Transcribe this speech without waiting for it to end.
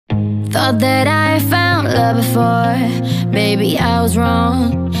Thought that I found love before. Maybe I was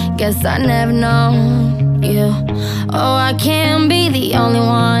wrong. Guess I never known you. Oh, I can't be the only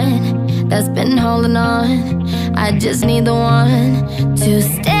one that's been holding on. I just need the one to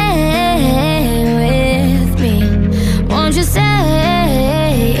stay with me. Won't you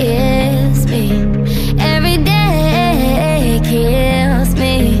say it's me? Every day kills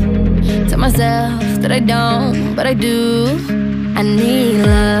me. Tell myself that I don't, but I do. I need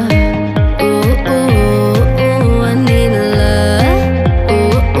love. Ooh, ooh, ooh, I need love.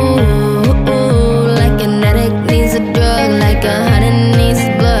 Ooh, ooh, ooh, like an addict needs a drug, like a honey needs his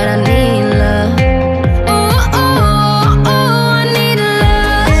blood. I need love. Ooh, ooh, ooh, I need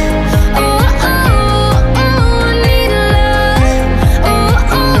love. Ooh, ooh, ooh, I need love. Ooh,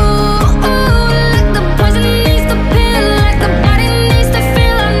 ooh, ooh, like the poison needs the pill, like the body needs to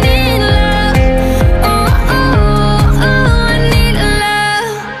feel. I need love. Ooh, ooh, ooh, I need love.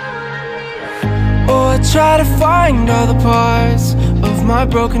 Oh, I try to find all the parts of my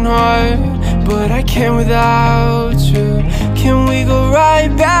broken heart, but I can't without you. Can we go right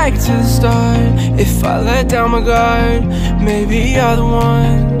back to the start? If I let down my guard, maybe you're the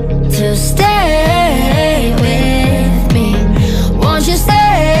one to stay with me. Won't you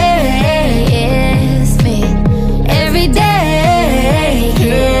say it's me? Every day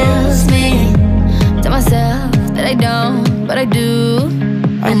kills me. Tell myself that I don't, but I do.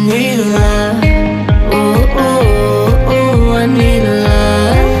 I need love. Ooh, ooh, ooh, I need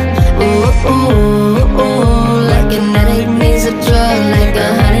love. Ooh, ooh, ooh, like an addict needs a drug, like a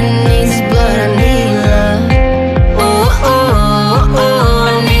honey needs his blood. I need love. Ooh, ooh, ooh,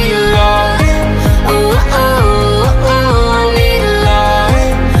 I need love. Ooh, ooh, ooh, I need love.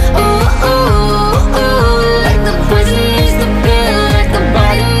 Ooh, ooh, ooh, like the poison needs the pill, like the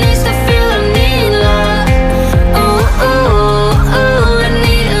body needs to feel. I need love. Ooh, ooh, ooh, I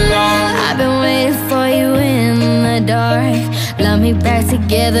need love. I've been waiting for you in the dark. Love me back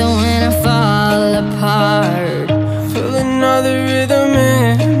together when I fall apart. Feel another rhythm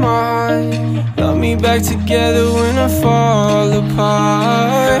in my heart. Love me back together when I fall apart.